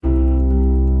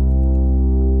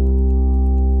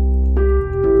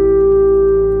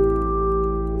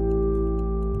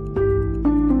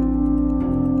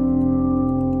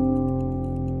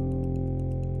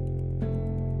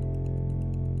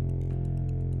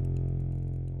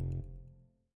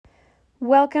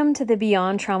Welcome to the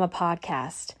Beyond Trauma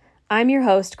podcast. I'm your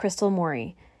host, Crystal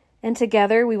Morey, and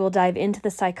together we will dive into the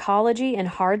psychology and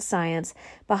hard science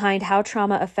behind how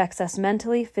trauma affects us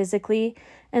mentally, physically,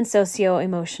 and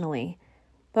socio-emotionally.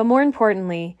 But more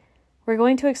importantly, we're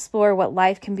going to explore what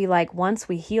life can be like once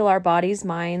we heal our bodies,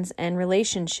 minds, and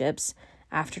relationships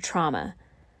after trauma.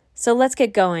 So let's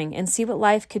get going and see what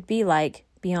life could be like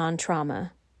beyond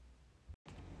trauma.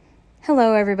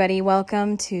 Hello, everybody.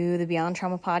 Welcome to the Beyond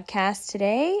Trauma podcast.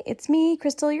 Today, it's me,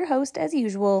 Crystal, your host, as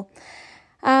usual.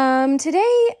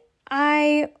 Today,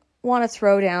 I want to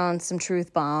throw down some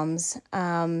truth bombs,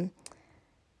 not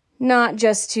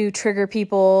just to trigger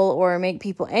people or make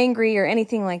people angry or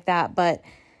anything like that, but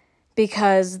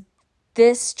because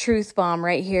this truth bomb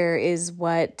right here is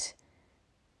what,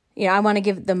 I want to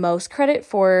give the most credit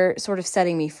for sort of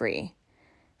setting me free,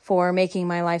 for making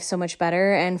my life so much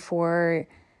better, and for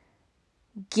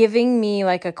giving me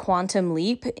like a quantum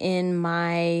leap in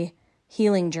my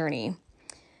healing journey.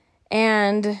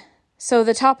 And so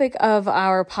the topic of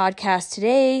our podcast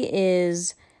today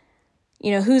is,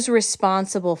 who's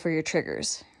responsible for your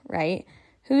triggers, right?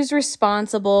 Who's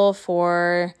responsible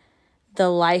for the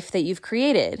life that you've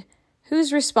created?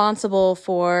 Who's responsible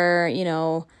for,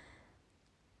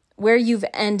 where you've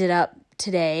ended up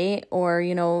today, or,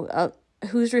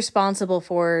 who's responsible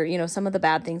for, some of the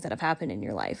bad things that have happened in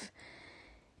your life?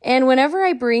 And whenever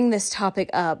I bring this topic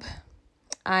up,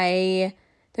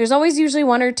 there's always usually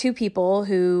one or two people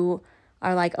who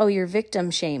are like, oh, you're victim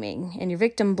shaming and you're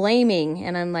victim blaming.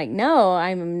 And I'm like, no,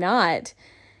 I'm not.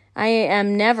 I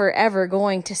am never, ever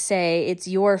going to say it's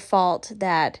your fault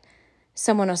that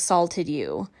someone assaulted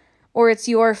you, or it's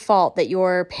your fault that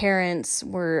your parents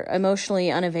were emotionally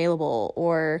unavailable,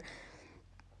 or,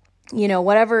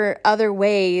 whatever other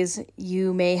ways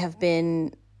you may have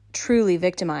been truly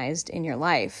victimized in your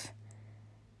life.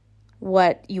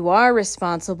 What you are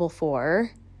responsible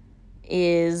for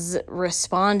is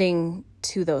responding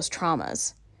to those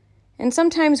traumas. And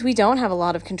sometimes we don't have a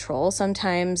lot of control.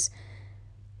 Sometimes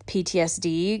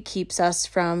PTSD keeps us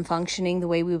from functioning the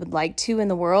way we would like to in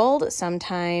the world.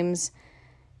 Sometimes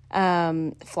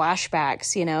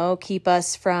flashbacks, keep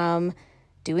us from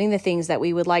doing the things that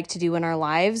we would like to do in our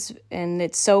lives. And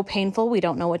it's so painful, we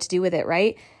don't know what to do with it,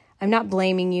 right? I'm not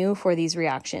blaming you for these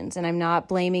reactions, and I'm not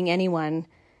blaming anyone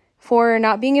for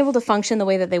not being able to function the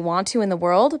way that they want to in the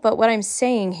world. But what I'm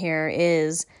saying here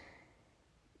is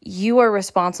you are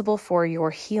responsible for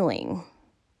your healing.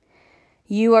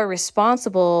 You are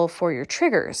responsible for your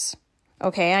triggers.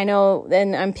 Okay, I know,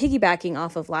 and I'm piggybacking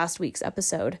off of last week's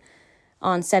episode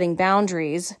on setting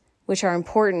boundaries, which are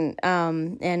important.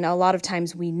 And a lot of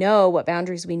times we know what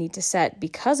boundaries we need to set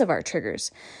because of our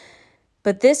triggers.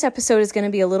 But this episode is going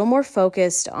to be a little more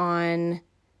focused on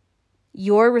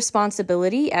your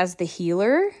responsibility as the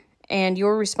healer and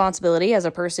your responsibility as a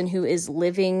person who is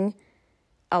living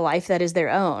a life that is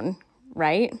their own,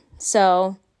 right?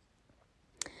 So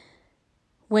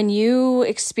when you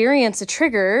experience a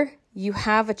trigger, you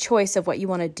have a choice of what you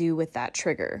want to do with that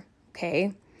trigger,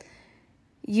 okay?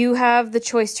 You have the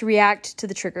choice to react to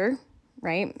the trigger,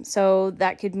 right? So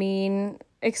that could mean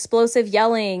explosive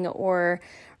yelling, or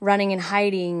running and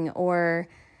hiding, or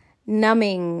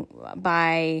numbing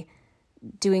by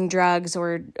doing drugs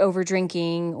or over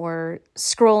drinking, or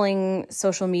scrolling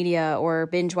social media, or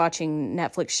binge watching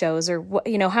Netflix shows, or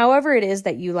however it is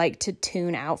that you like to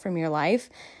tune out from your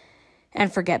life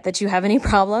and forget that you have any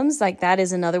problems. Like, that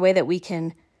is another way that we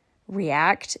can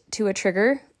react to a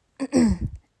trigger.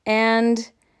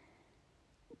 And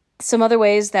some other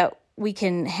ways that we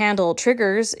can handle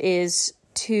triggers is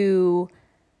to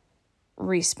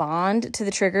respond to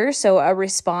the trigger. So a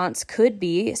response could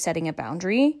be setting a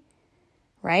boundary,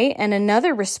 right? And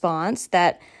another response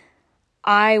that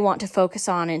I want to focus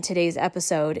on in today's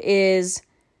episode is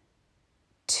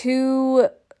to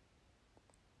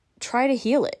try to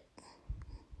heal it,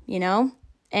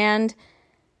 And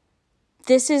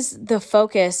this is the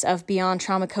focus of Beyond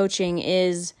Trauma Coaching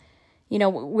is,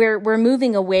 we're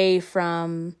moving away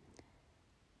from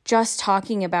just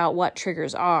talking about what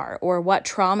triggers are, or what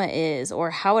trauma is, or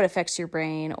how it affects your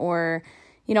brain, or,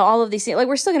 all of these things. Like,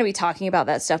 we're still going to be talking about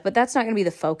that stuff, but that's not going to be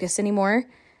the focus anymore.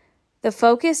 The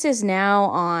focus is now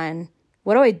on,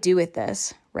 what do I do with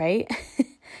this, right?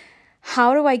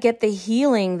 How do I get the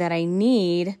healing that I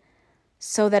need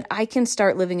so that I can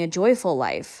start living a joyful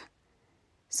life?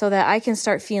 So that I can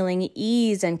start feeling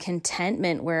ease and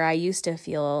contentment where I used to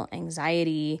feel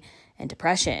anxiety and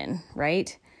depression,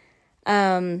 right?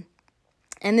 And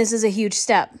this is a huge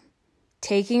step.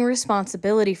 Taking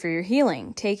responsibility for your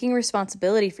healing, taking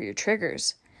responsibility for your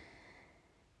triggers.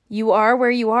 You are where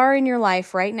you are in your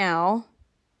life right now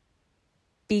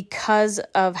because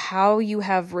of how you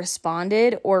have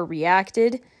responded or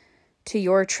reacted to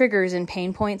your triggers and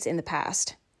pain points in the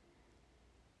past.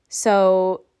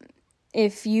 So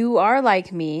if you are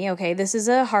like me, okay, this is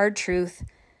a hard truth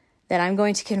that I'm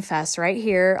going to confess right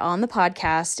here on the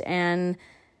podcast and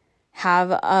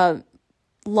have a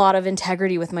lot of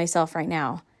integrity with myself right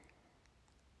now.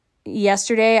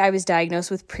 Yesterday, I was diagnosed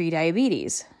with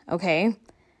prediabetes, okay?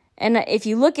 And if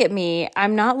you look at me,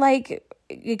 I'm not like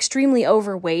extremely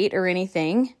overweight or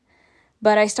anything,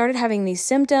 but I started having these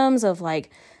symptoms of like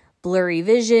blurry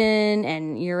vision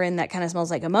and urine that kind of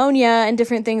smells like ammonia and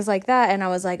different things like that. And I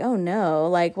was like, oh no,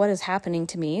 like what is happening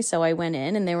to me? So I went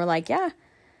in and they were like, yeah,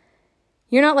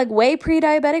 you're not like way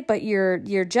pre-diabetic, but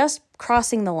you're just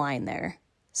crossing the line there.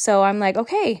 So I'm like,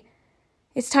 okay,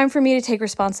 it's time for me to take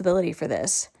responsibility for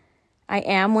this. I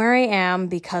am where I am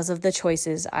because of the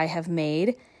choices I have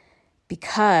made,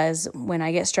 because when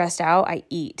I get stressed out, I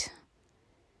eat.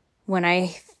 When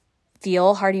I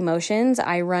feel hard emotions,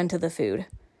 I run to the food.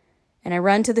 And I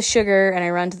run to the sugar and I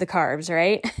run to the carbs,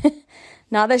 right?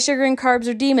 Not that sugar and carbs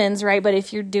are demons, right? But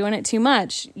if you're doing it too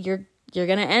much, you're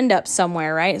going to end up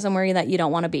somewhere, right? Somewhere that you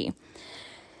don't want to be.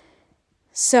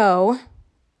 So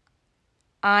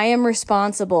I am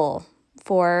responsible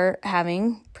for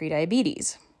having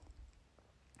prediabetes.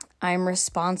 I'm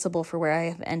responsible for where I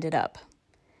have ended up.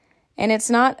 And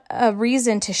it's not a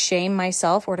reason to shame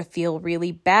myself or to feel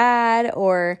really bad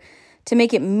or to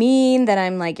make it mean that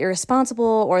I'm like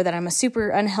irresponsible or that I'm a super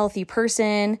unhealthy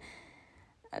person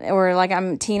or like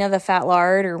I'm Tina the fat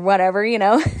lard or whatever, you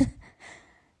know.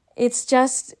 It's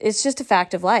just a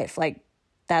fact of life. Like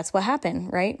that's what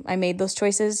happened, right? I made those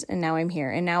choices and now I'm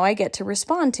here and now I get to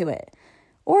respond to it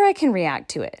or I can react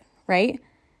to it, right?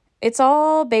 It's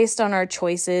all based on our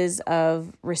choices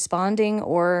of responding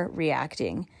or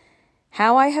reacting.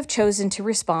 How I have chosen to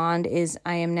respond is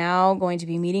I am now going to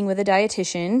be meeting with a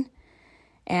dietitian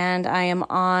and I am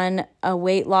on a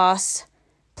weight loss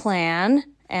plan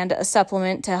and a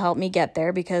supplement to help me get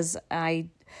there because my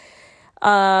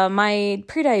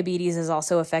prediabetes is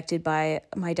also affected by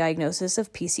my diagnosis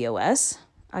of PCOS.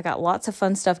 I got lots of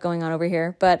fun stuff going on over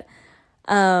here, but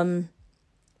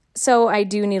so I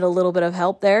do need a little bit of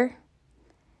help there.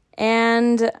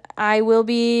 And I will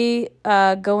be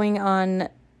going on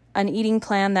an eating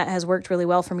plan that has worked really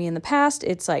well for me in the past.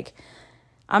 It's like,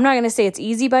 I'm not going to say it's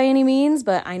easy by any means,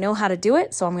 but I know how to do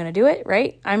it, so I'm going to do it,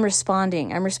 right? I'm responding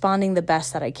the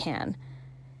best that I can.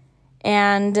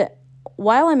 And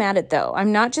while I'm at it, though,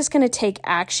 I'm not just going to take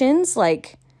actions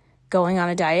like going on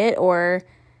a diet or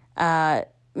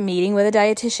meeting with a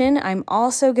dietitian. I'm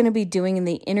also going to be doing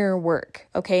the inner work,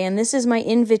 okay? And this is my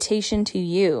invitation to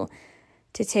you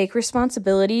to take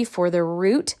responsibility for the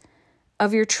root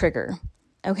of your trigger,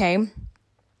 okay?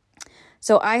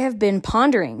 So I have been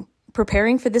pondering,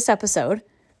 preparing for this episode.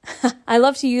 I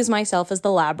love to use myself as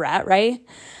the lab rat, right?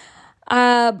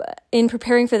 In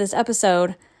preparing for this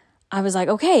episode, I was like,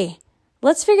 okay,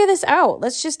 let's figure this out.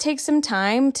 Let's just take some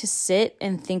time to sit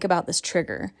and think about this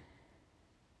trigger.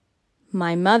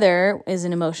 My mother is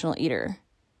an emotional eater.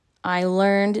 I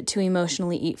learned to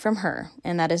emotionally eat from her,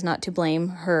 and that is not to blame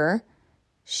her.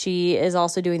 She is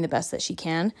also doing the best that she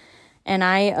can, and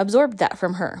I absorbed that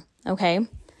from her, okay?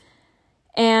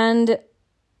 And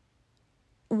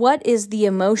what is the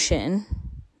emotion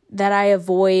that I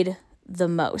avoid the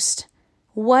most?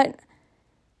 What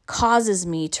causes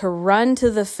me to run to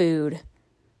the food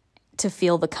to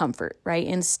feel the comfort, right?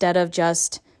 Instead of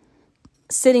just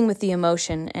sitting with the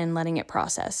emotion and letting it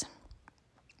process.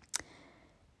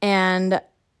 And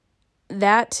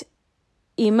that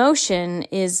emotion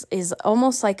is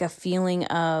almost like a feeling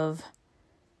of,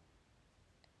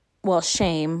 well,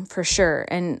 shame for sure,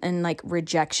 and like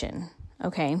rejection,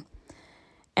 okay?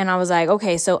 And I was like,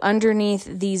 okay, so underneath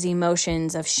these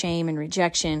emotions of shame and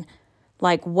rejection,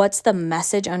 like what's the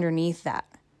message underneath that?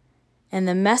 And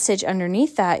the message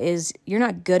underneath that is you're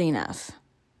not good enough.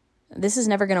 This is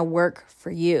never going to work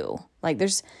for you. Like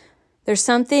there's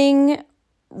something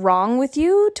wrong with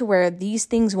you to where these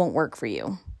things won't work for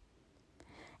you.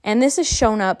 And this has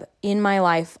shown up in my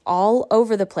life all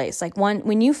over the place. Like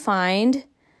when you find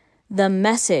the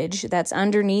message that's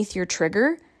underneath your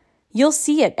trigger, you'll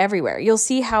see it everywhere. You'll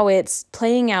see how it's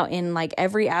playing out in like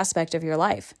every aspect of your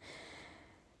life.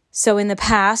 So in the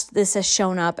past, this has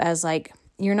shown up as like,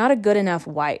 you're not a good enough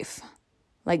wife.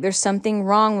 Like there's something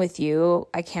wrong with you.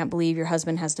 I can't believe your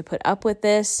husband has to put up with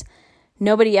this.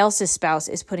 Nobody else's spouse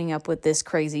is putting up with this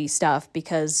crazy stuff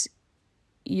because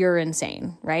you're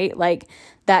insane, right? Like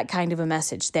that kind of a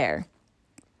message there.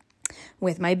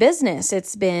 With my business,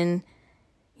 it's been,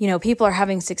 people are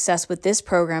having success with this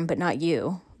program, but not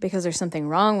you because there's something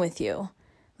wrong with you.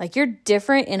 Like, you're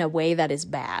different in a way that is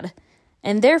bad.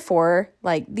 And therefore,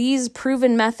 like, these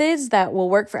proven methods that will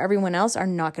work for everyone else are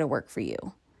not going to work for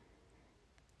you.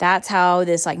 That's how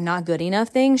this like not good enough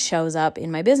thing shows up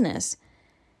in my business.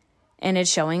 And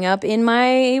it's showing up in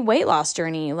my weight loss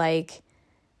journey. Like,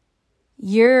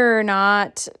 you're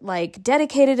not like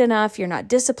dedicated enough. You're not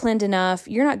disciplined enough.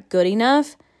 You're not good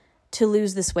enough to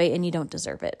lose this weight, and you don't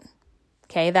deserve it.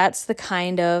 Okay. That's the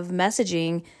kind of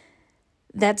messaging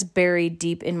that's buried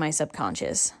deep in my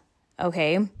subconscious.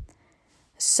 Okay.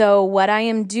 So what I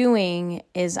am doing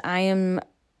is I am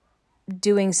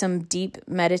doing some deep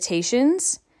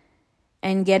meditations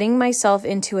and getting myself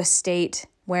into a state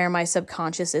where my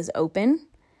subconscious is open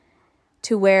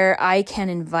to where I can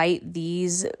invite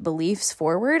these beliefs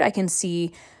forward. I can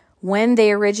see when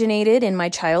they originated in my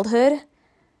childhood,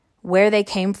 where they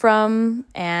came from,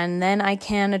 and then I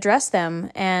can address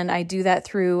them. And I do that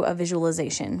through a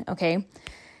visualization, okay?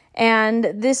 And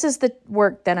this is the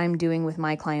work that I'm doing with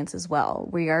my clients as well.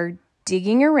 We are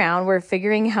digging around, we're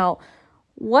figuring out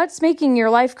what's making your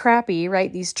life crappy,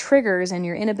 right? These triggers and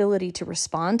your inability to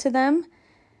respond to them.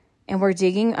 And we're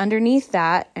digging underneath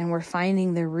that, and we're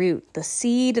finding the root, the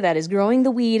seed that is growing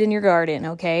the weed in your garden,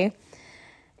 okay?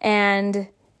 And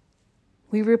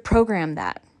we reprogram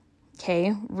that,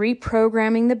 okay?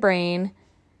 Reprogramming the brain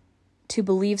to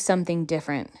believe something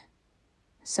different.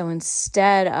 So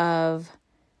instead of,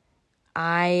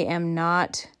 I am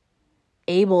not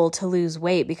able to lose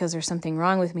weight because there's something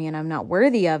wrong with me and I'm not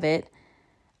worthy of it,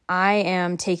 I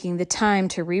am taking the time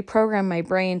to reprogram my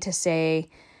brain to say,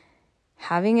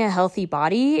 having a healthy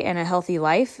body and a healthy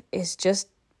life is just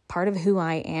part of who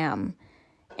I am.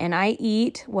 And I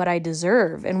eat what I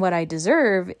deserve. And what I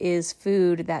deserve is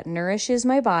food that nourishes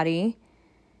my body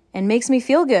and makes me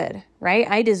feel good, right?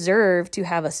 I deserve to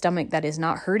have a stomach that is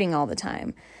not hurting all the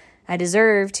time. I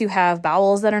deserve to have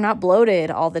bowels that are not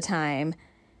bloated all the time.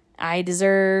 I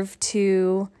deserve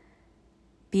to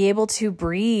be able to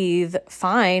breathe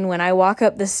fine when I walk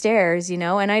up the stairs,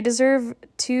 and I deserve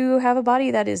to have a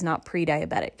body that is not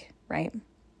pre-diabetic, right?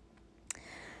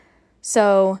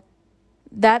 So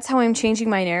that's how I'm changing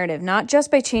my narrative, not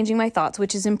just by changing my thoughts,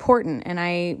 which is important. And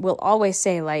I will always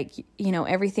say, like,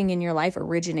 everything in your life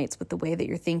originates with the way that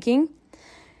you're thinking.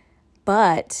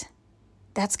 But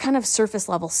that's kind of surface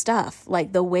level stuff.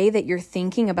 Like, the way that you're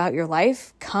thinking about your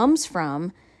life comes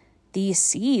from these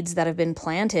seeds that have been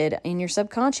planted in your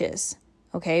subconscious,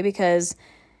 okay? Because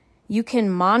you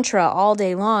can mantra all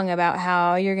day long about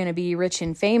how you're going to be rich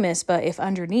and famous, but if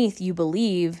underneath you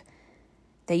believe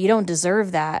that you don't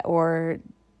deserve that, or,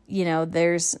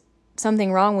 there's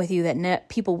something wrong with you that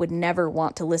people would never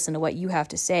want to listen to what you have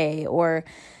to say, or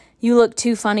you look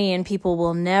too funny and people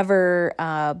will never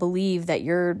believe that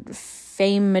you're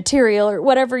fame material or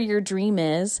whatever your dream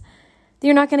is,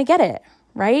 you're not going to get it,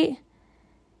 right?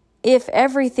 If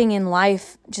everything in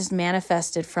life just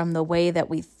manifested from the way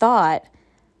that we thought,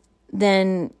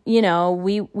 then,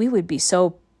 we would be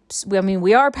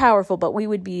we are powerful, but we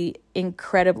would be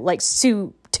incredible, like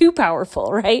too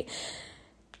powerful, right?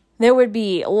 There would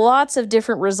be lots of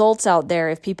different results out there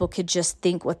if people could just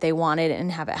think what they wanted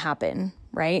and have it happen,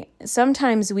 right?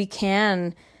 Sometimes we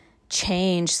can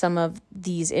change some of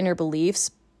these inner beliefs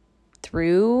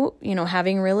through,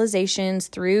 having realizations,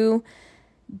 through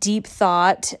deep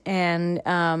thought and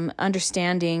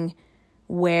understanding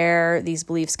where these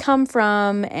beliefs come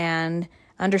from and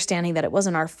understanding that it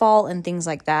wasn't our fault and things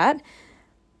like that.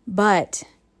 But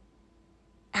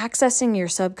accessing your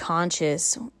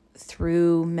subconscious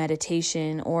through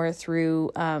meditation or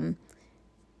through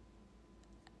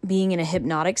being in a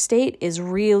hypnotic state is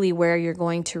really where you're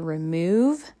going to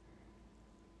remove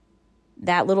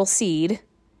that little seed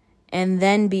and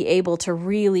then be able to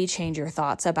really change your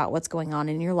thoughts about what's going on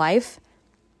in your life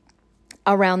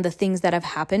around the things that have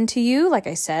happened to you. Like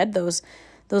I said, those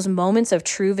moments of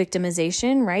true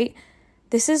victimization, right?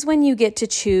 This is when you get to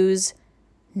choose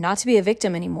not to be a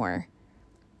victim anymore.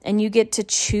 And you get to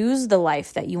choose the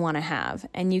life that you want to have.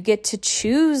 And you get to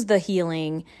choose the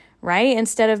healing, right?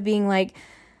 Instead of being like,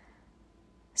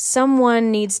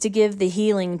 someone needs to give the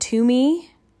healing to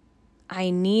me. I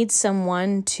need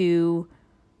someone to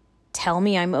tell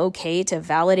me I'm okay, to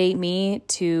validate me,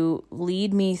 to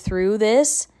lead me through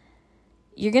this.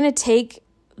 You're going to take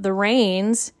the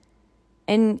reins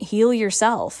and heal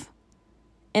yourself.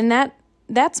 And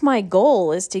that's my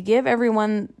goal, is to give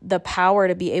everyone the power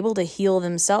to be able to heal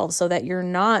themselves so that you're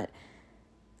not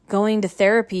going to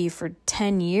therapy for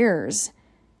 10 years,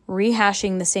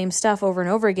 rehashing the same stuff over and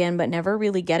over again, but never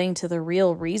really getting to the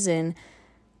real reason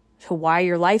to why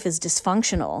your life is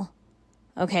dysfunctional.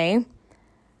 Okay?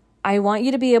 I want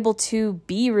you to be able to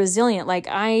be resilient. Like,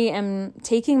 I am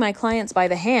taking my clients by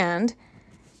the hand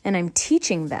and I'm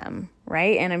teaching them,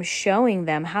 right? And I'm showing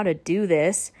them how to do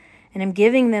this, and I'm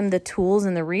giving them the tools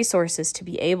and the resources to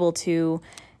be able to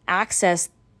access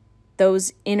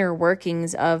those inner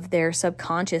workings of their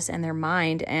subconscious and their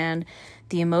mind and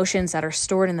the emotions that are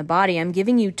stored in the body. I'm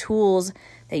giving you tools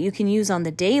that you can use on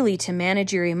the daily to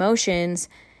manage your emotions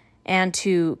and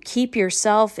to keep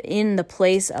yourself in the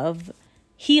place of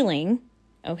healing,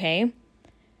 okay?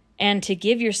 And to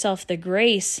give yourself the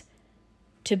grace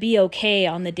to be okay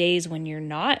on the days when you're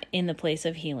not in the place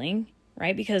of healing,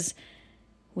 right? Because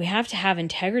we have to have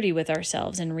integrity with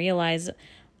ourselves and realize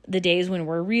the days when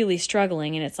we're really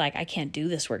struggling and it's like, I can't do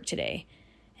this work today.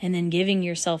 And then giving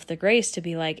yourself the grace to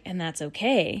be like, and that's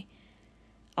okay.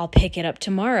 I'll pick it up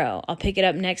tomorrow. I'll pick it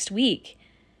up next week.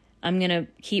 I'm going to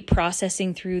keep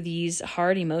processing through these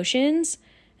hard emotions,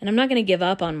 and I'm not going to give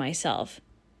up on myself.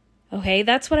 Okay,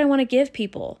 that's what I want to give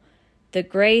people. The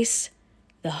grace,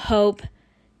 the hope,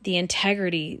 the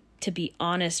integrity to be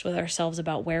honest with ourselves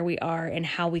about where we are and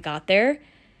how we got there.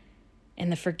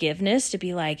 And the forgiveness to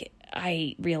be like,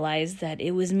 I realized that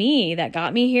it was me that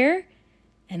got me here,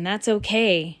 and that's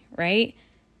okay, right?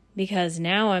 Because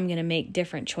now I'm going to make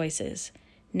different choices.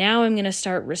 Now I'm going to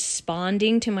start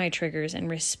responding to my triggers and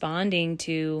responding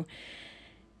to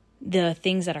the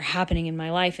things that are happening in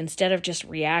my life instead of just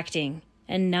reacting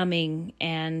and numbing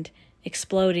and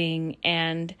exploding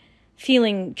and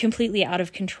feeling completely out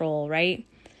of control, right?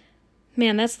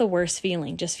 Man, that's the worst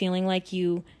feeling. Just feeling like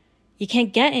you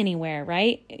can't get anywhere,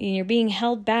 right? And you're being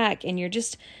held back and you're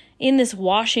just in this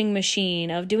washing machine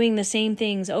of doing the same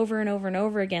things over and over and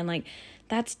over again. Like,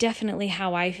 that's definitely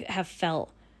how I have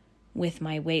felt with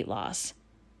my weight loss,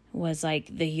 was like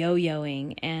the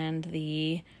yo-yoing and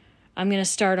the I'm going to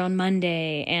start on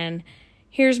Monday and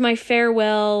here's my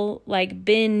farewell, like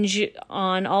binge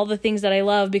on all the things that I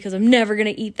love because I'm never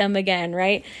going to eat them again,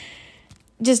 right?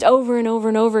 Just over and over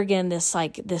and over again, this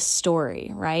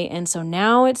story, right? And so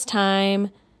now it's time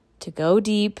to go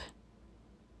deep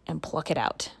and pluck it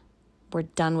out. We're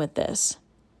done with this.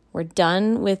 We're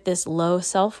done with this low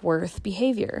self-worth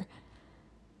behavior.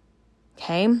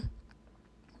 Okay?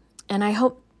 And I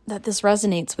hope that this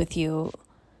resonates with you.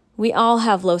 We all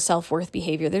have low self-worth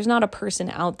behavior. There's not a person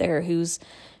out there who's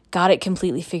got it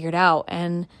completely figured out.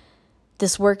 And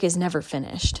this work is never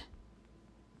finished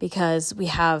because we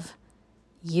have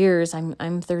years.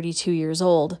 I'm 32 years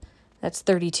old. That's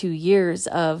 32 years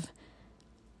of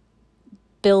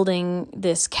building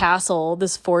this castle,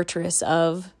 this fortress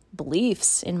of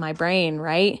beliefs in my brain,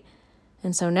 right?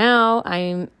 And so now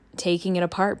I'm taking it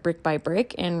apart brick by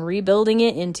brick and rebuilding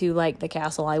it into like the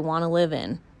castle I want to live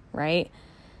in, right?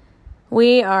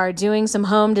 We are doing some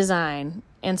home design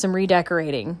and some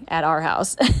redecorating at our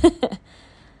house.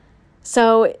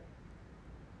 So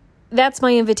that's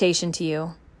my invitation to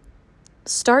you.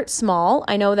 Start small.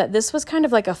 I know that this was kind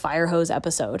of like a fire hose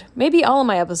episode. Maybe all of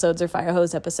my episodes are fire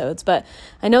hose episodes, but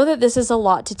I know that this is a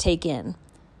lot to take in.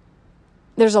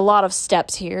 There's a lot of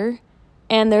steps here,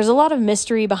 and there's a lot of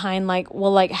mystery behind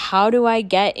how do I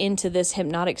get into this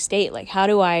hypnotic state? Like, how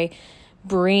do I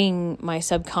bring my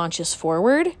subconscious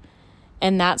forward?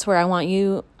 And that's where I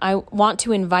want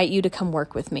to invite you to come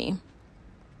work with me.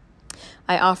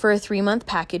 I offer a 3-month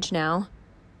package now.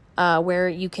 Where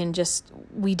you can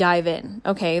we dive in.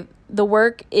 Okay. The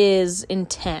work is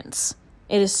intense.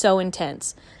 It is so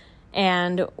intense.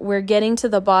 And we're getting to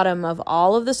the bottom of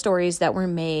all of the stories that were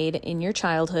made in your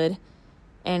childhood.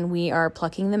 And we are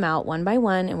plucking them out one by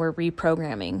one and we're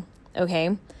reprogramming.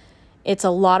 Okay. It's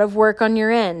a lot of work on your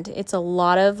end. It's a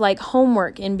lot of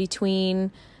homework in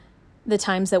between the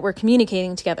times that we're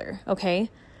communicating together. Okay.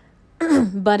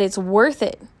 But it's worth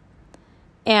it.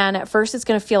 And at first it's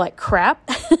going to feel like crap.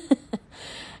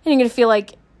 And you're going to feel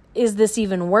like, is this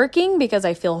even working? Because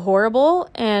I feel horrible.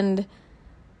 And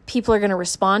people are going to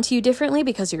respond to you differently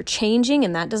because you're changing.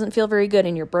 And that doesn't feel very good.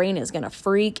 And your brain is going to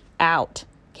freak out.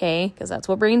 Okay? Because that's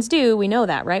what brains do. We know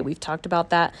that, right? We've talked about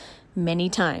that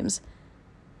many times.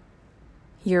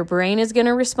 Your brain is going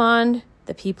to respond.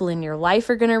 The people in your life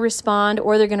are going to respond.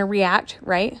 Or they're going to react,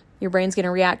 right? Your brain's going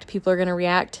to react. People are going to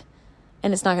react.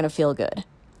 And it's not going to feel good.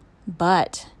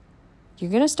 But you're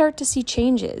going to start to see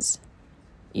changes.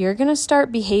 You're going to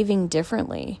start behaving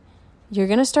differently. You're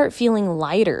going to start feeling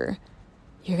lighter.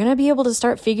 You're going to be able to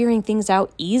start figuring things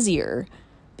out easier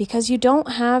because you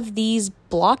don't have these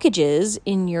blockages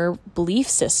in your belief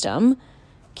system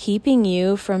keeping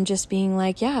you from just being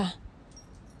like, yeah,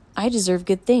 I deserve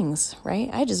good things, right?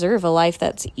 I deserve a life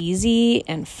that's easy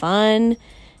and fun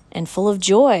and full of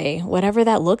joy, whatever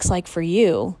that looks like for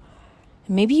you.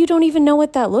 Maybe you don't even know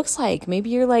what that looks like. Maybe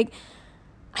you're like,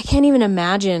 I can't even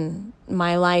imagine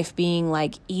my life being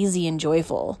like easy and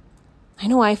joyful. I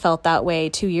know I felt that way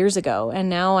 2 years ago, and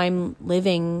now I'm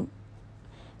living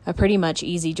a pretty much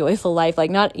easy, joyful life.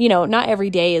 Like not every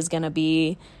day is going to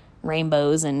be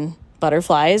rainbows and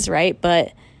butterflies, right?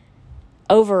 But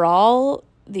overall,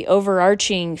 the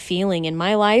overarching feeling in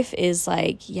my life is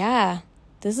like, yeah,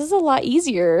 this is a lot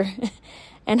easier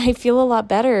and I feel a lot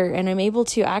better, and I'm able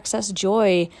to access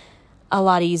joy a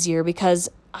lot easier because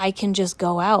I can just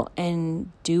go out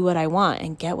and do what I want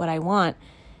and get what I want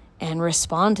and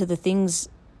respond to the things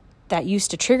that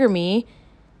used to trigger me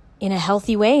in a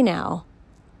healthy way now.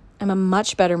 I'm a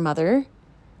much better mother.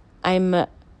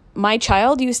 My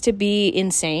child used to be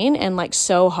insane and like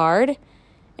so hard,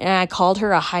 and I called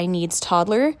her a high needs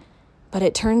toddler, but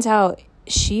it turns out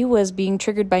she was being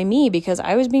triggered by me because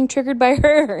I was being triggered by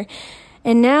her.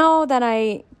 And now that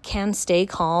I can stay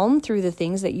calm through the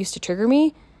things that used to trigger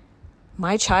me,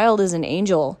 my child is an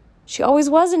angel. She always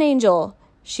was an angel.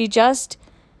 She just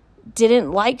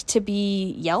didn't like to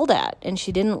be yelled at, and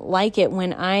she didn't like it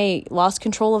when I lost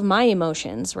control of my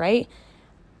emotions, right?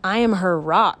 I am her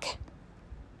rock.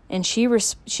 And she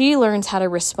learns how to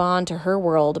respond to her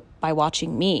world by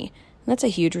watching me. And that's a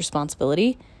huge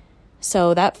responsibility.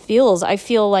 So I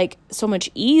feel like so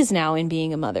much ease now in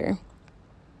being a mother.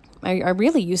 I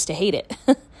really used to hate it.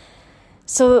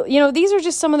 So, these are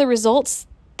just some of the results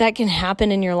that can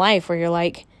happen in your life where you're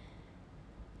like,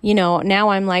 now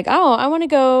I'm like, oh, I want to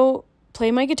go play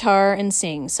my guitar and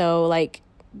sing. So like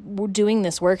doing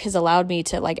this work has allowed me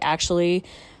to like actually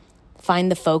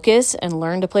find the focus and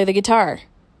learn to play the guitar.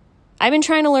 I've been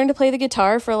trying to learn to play the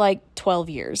guitar for like 12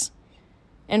 years.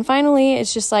 And finally,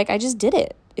 it's just like, I just did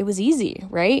it. It was easy,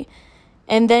 right?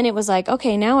 And then it was like,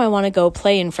 okay, now I want to go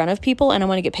play in front of people and I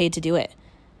want to get paid to do it.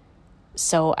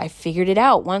 So I figured it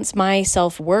out once my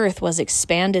self-worth was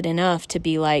expanded enough to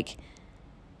be like,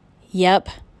 yep,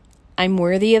 I'm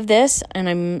worthy of this,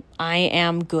 and I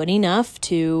am good enough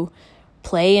to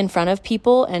play in front of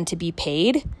people and to be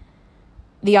paid.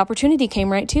 The opportunity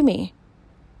came right to me.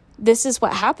 This is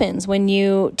what happens when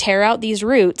you tear out these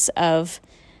roots of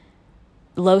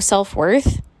low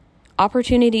self-worth.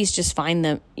 Opportunities just find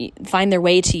their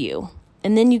way to you,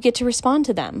 and then you get to respond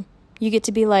to them. You get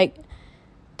to be like,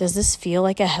 does this feel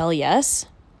like a hell yes?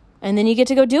 And then you get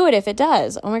to go do it if it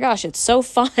does. Oh my gosh, it's so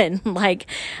fun. Like,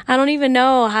 I don't even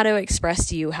know how to express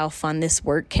to you how fun this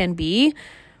work can be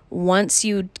once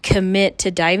you commit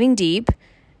to diving deep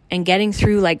and getting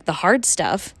through like the hard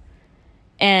stuff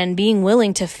and being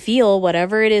willing to feel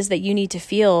whatever it is that you need to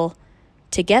feel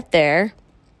to get there,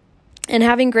 and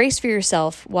having grace for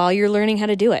yourself while you're learning how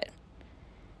to do it.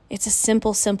 It's a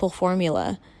simple, simple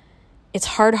formula. It's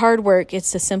hard work.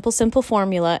 It's a simple, simple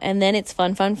formula. And then it's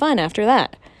fun after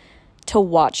that to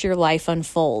watch your life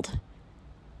unfold.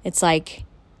 It's like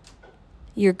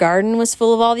your garden was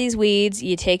full of all these weeds.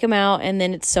 You take them out, and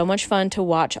then it's so much fun to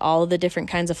watch all of the different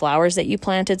kinds of flowers that you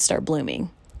planted start blooming.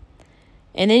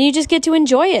 And then you just get to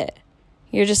enjoy it.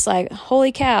 You're just like,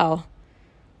 holy cow,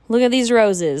 look at these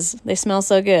roses. They smell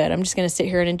so good. I'm just going to sit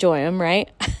here and enjoy them,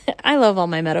 right? I love all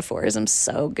my metaphors. I'm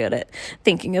so good at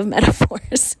thinking of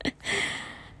metaphors.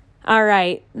 All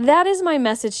right. That is my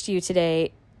message to you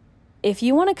today. If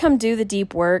you want to come do the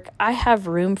deep work, I have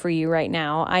room for you right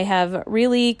now. I have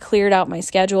really cleared out my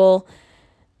schedule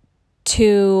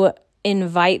to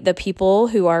invite the people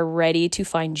who are ready to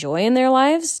find joy in their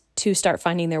lives to start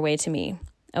finding their way to me.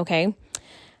 Okay?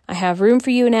 I have room for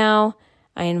you now.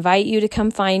 I invite you to come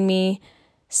find me.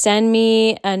 Send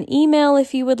me an email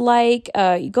if you would like.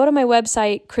 You go to my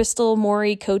website,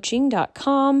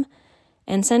 crystalmoricoaching.com,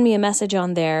 and send me a message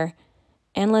on there,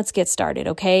 and let's get started,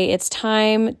 okay? It's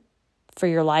time for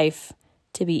your life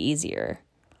to be easier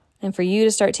and for you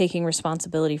to start taking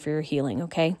responsibility for your healing,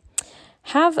 okay?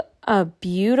 Have a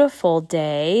beautiful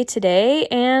day today,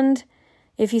 and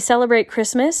if you celebrate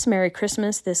Christmas, Merry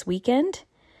Christmas this weekend,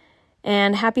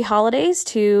 and happy holidays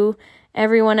to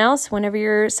everyone else whenever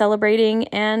you're celebrating.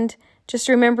 And just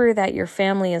remember that your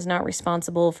family is not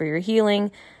responsible for your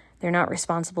healing. They're not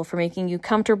responsible for making you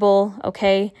comfortable,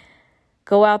 okay?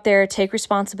 Go out there, take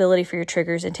responsibility for your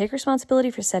triggers, and take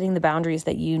responsibility for setting the boundaries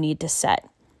that you need to set.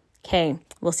 Okay,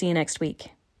 we'll see you next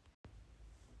week.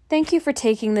 Thank you for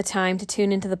taking the time to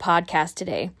tune into the podcast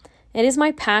today. It is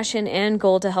my passion and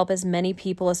goal to help as many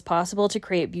people as possible to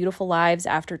create beautiful lives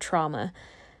after trauma.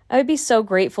 I would be so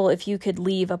grateful if you could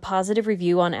leave a positive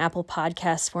review on Apple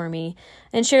Podcasts for me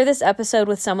and share this episode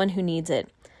with someone who needs it.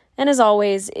 And as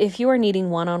always, if you are needing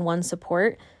one-on-one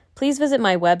support, please visit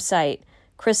my website,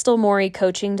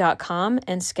 crystalmoricoaching.com,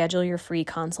 and schedule your free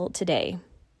consult today.